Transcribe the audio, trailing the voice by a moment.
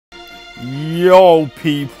Yo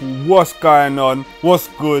people, what's going on? What's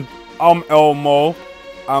good? I'm Elmo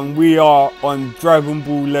and we are on Dragon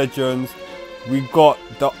Ball Legends. We got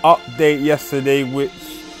the update yesterday, which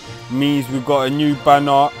means we got a new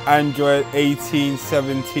banner, Android 18,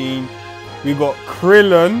 17. We got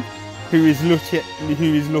Krillin, who is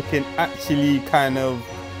looking actually kind of,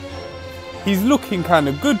 he's looking kind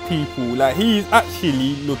of good, people. Like, he's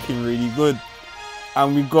actually looking really good.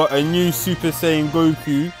 And we got a new Super Saiyan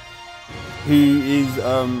Goku, who is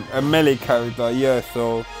a melee character. Yeah,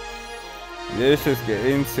 so let's just get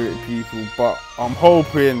into it, people. But I'm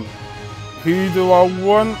hoping, who do I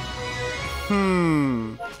want?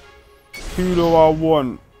 Who do I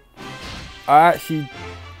want?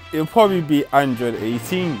 It'll probably be Android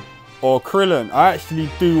 18 or Krillin. I actually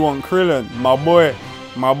do want Krillin, my boy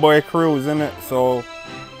Krill's in it. So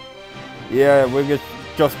yeah, we're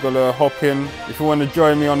just gonna hop in. If you want to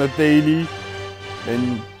join me on a daily,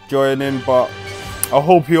 then join in. But I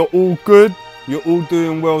hope you're all good, you're all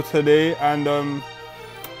doing well today. And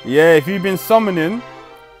yeah, if you've been summoning,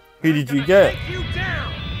 who did you get?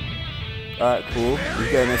 Alright, cool.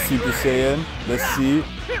 You're getting a Super Saiyan. Let's see.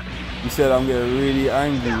 You said I'm getting really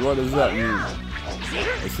angry. What does that mean?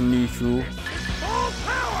 It's neutral.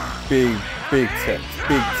 Big text.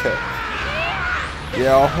 Big text.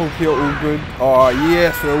 Yeah, I hope you're all good. Oh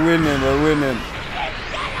yes, we're winning.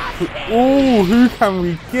 Oh, who can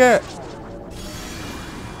we get?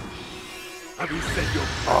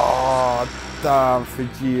 Oh, damn,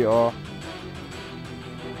 Vegeta.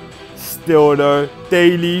 Still though,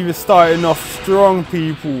 daily, we're starting off strong,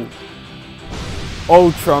 people.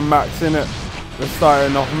 Ultra max, innit? We're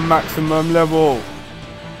starting off maximum level.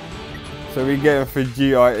 So we're getting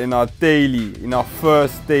Vegeta in our daily, in our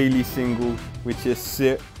first daily single, which is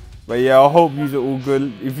sick. But yeah, I hope you are all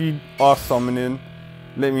good. If you are summoning,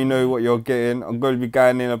 let me know what you're getting. I'm going to be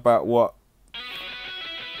going in about what?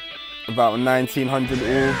 About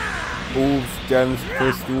 1900 orbs, gems,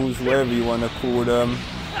 crystals, whatever you want to call them.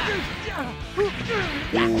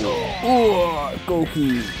 Ooh,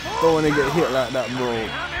 Goku, don't want to get hit like that, bro.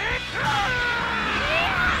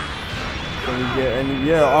 Can we get any?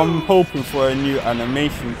 Yeah, I'm hoping for a new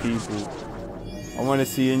animation, people. I want to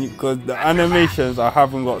see any, because the animations I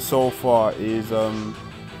haven't got so far is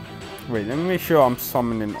wait, let me make sure I'm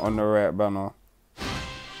summoning on the right banner.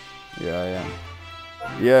 Yeah, I am.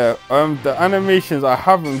 Yeah, the animations I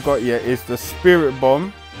haven't got yet is the Spirit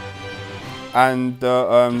Bomb and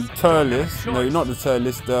the Turles. No, not the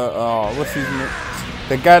Turles. The what's his name?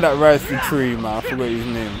 The guy that rides the tree, man. I forgot his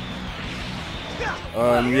name.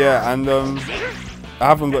 Yeah, and I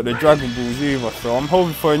haven't got the Dragon Balls either, so I'm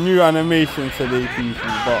hoping for a new animation today, people.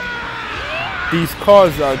 But these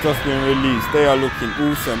cards that have just been released, they are looking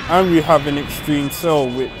awesome, and we have an Extreme Cell,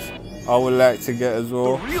 which I would like to get as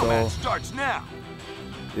well. So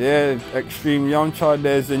yeah, Extreme Yamcha.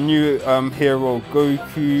 There's a new hero,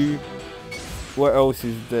 Goku. What else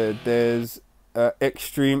is there? There's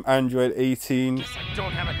Extreme Android 18.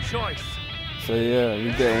 Don't have a choice. So yeah,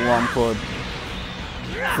 we're getting one pod.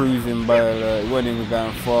 Cruising by, like, it wasn't even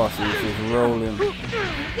going fast, it was just rolling.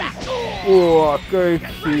 Oh,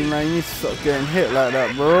 Goku, man, you need to stop getting hit like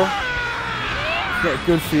that, bro. It's not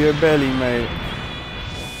good for your belly, mate.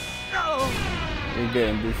 You're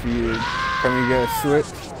getting defeated. Can we get a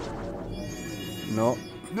switch? No.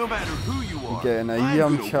 No matter who you are, you're getting a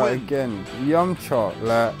Yamcha again. Yamcha,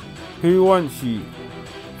 like, who wants you?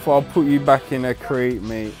 Before I put you back in a crate,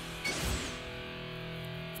 mate.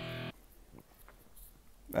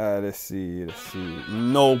 Let's see.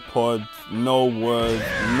 No pods, no words,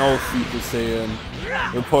 no Super Saiyan.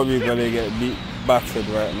 We're probably gonna get battered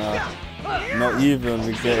right now. Not even,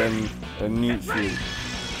 we're getting a neutral.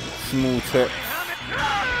 Small text.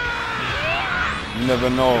 You never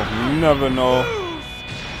know.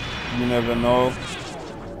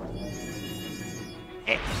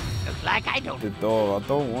 It looks like I don't. The door, I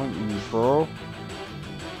don't want you, bro.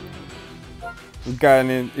 We're going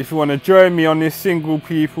in. If you want to join me on this single,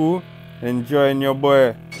 people, then join your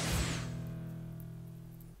boy.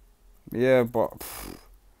 Yeah, but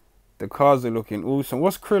the cars are looking awesome.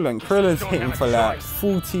 What's Krillin? Krillin's hitting for like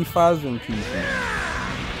 40,000 people.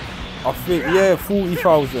 I think, yeah,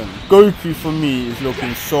 40,000. Goku for me is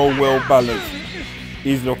looking so well balanced.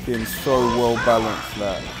 He's looking so well balanced.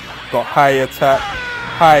 Like, got high attack,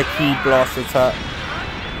 high key blast attack.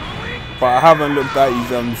 But I haven't looked at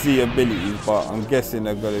his Z abilities, but I'm guessing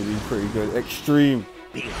they're gonna be pretty good. Extreme.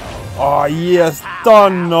 Oh yes,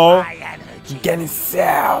 done, no. You getting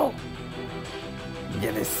Cell.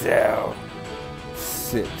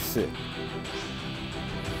 Sick.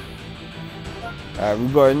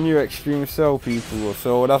 We've got a new extreme cell, people,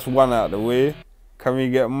 so that's one out of the way. Can we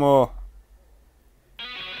get more?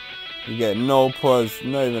 We get no pause,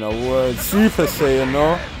 not even a word. Super Saiyan,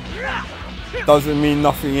 no? Doesn't mean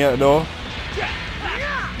nothing yet, though.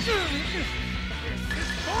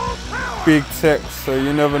 Big text, so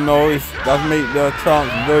you never know. That make the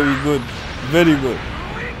chance very good. Very good.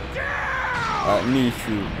 At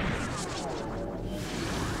Nishu.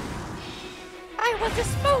 I will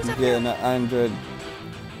dispose of you. Getting an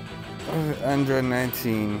Android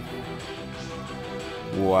 19.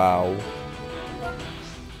 Wow.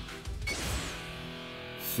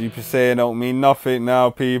 Super Saiyan don't mean nothing now,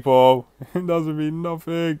 people. It doesn't mean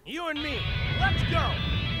nothing. You and me, let's go.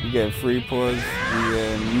 You get 3 pause. You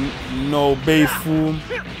get no base form.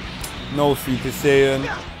 No Super Saiyan.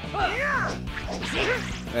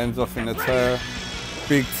 Ends off in a tear.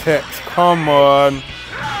 Big text, come on.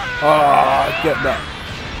 Ah, get that.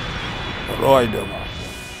 Alright, man.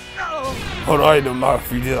 Alright, man,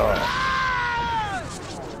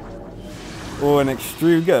 oh, an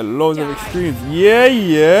extreme. We get loads of extremes. Yeah,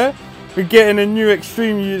 yeah. We're getting a new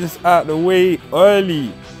extreme units out the way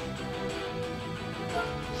early.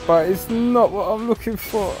 But it's not what I'm looking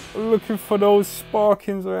for. I'm looking for those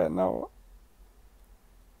sparkings right now.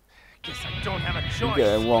 Guess I don't have a choice. We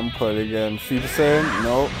get 1 point again. Super Saiyan?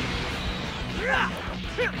 No.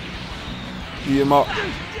 Beat him up.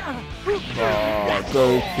 Oh,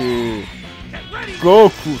 Goku.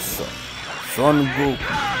 Goku, son. Son Goku.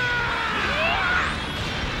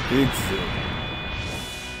 Big Z.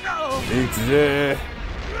 Big Z.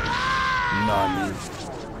 Nani.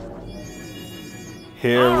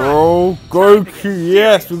 Hero. Goku.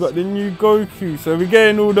 Yes, we got the new Goku. So we're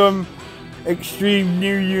getting all them extreme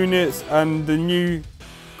new units and the new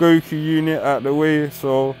Goku unit out the way.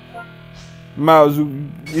 So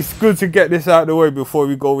it's good to get this out the way before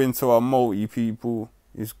we go into our multi, people.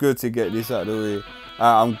 It's good to get this out the way.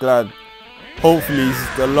 I'm glad. Hopefully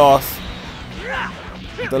it's the last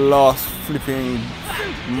flipping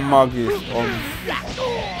muggies of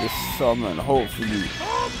this summer. Hopefully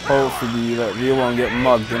that we won't get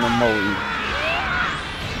mugged in a multi.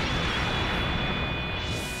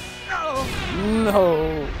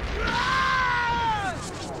 No.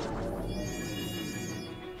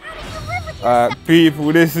 Alright,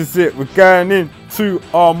 people, this is it. We're going into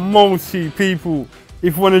our multi, people.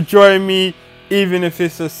 If you want to join me, even if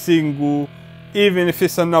it's a single, even if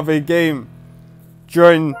it's another game,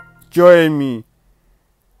 join me.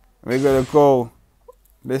 We're gonna go.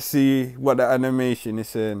 Let's see what the animation is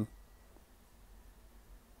saying.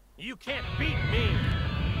 You can't beat me.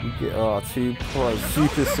 We get our 2 pause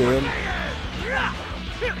Super Saiyan.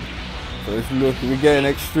 So it's looking, we're getting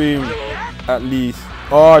extreme at least.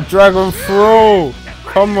 Oh, Dragon Throw!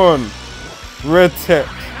 Come on. Red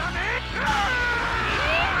text.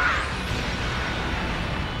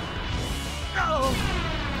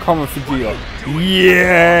 Come on, Vegeta.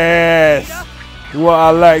 Yes! What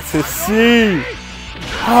I like to see.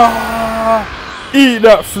 Ah, eat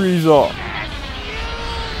that Frieza.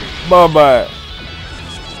 Bye bye.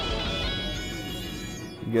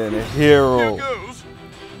 Getting a hero.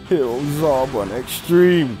 Hero Zarbon.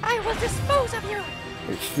 Extreme. I will dispose of you.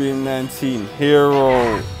 Extreme 19.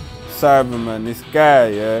 Hero. Cyberman. This guy,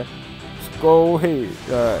 yeah. Let's go ahead.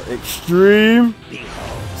 Extreme.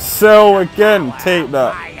 Cell again. Take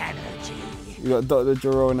that. We got Dr.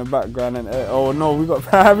 Jiro in the background and oh no, we got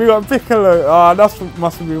Piccolo. Ah, that's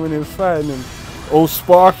must have been when he was fighting him. Oh,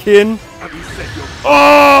 Sparking.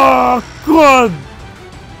 Oh God.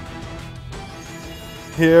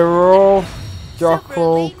 Hero.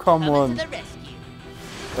 Jocko, come on.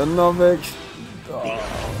 Another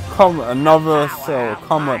another cell.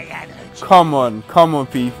 Come on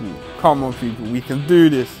people. Come on people. We can do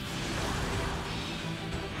this.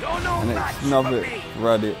 And it's another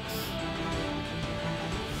Raditz.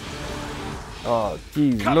 Oh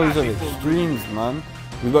geez, loads of extremes, man.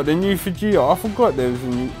 We got the new Vegeta. I forgot there was a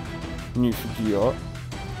new Vegeta.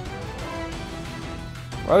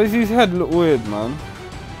 Why does his head look weird, man?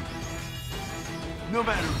 No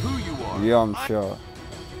matter who you are. Yeah, I'm sure.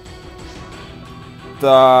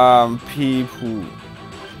 Damn people.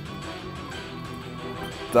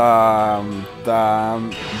 Damn.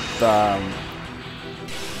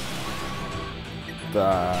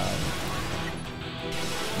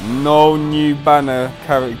 No new banner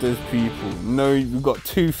characters, people. No, we've got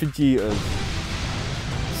 2 Vegetas.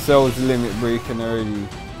 Cell's limit breaking already.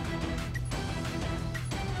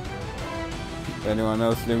 Anyone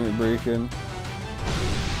else limit breaking?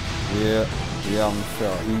 Yeah, Yum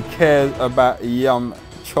Chop. Who cares about Yum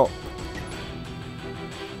Chop?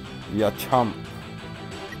 Ya chump.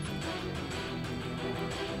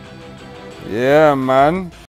 Yeah, man.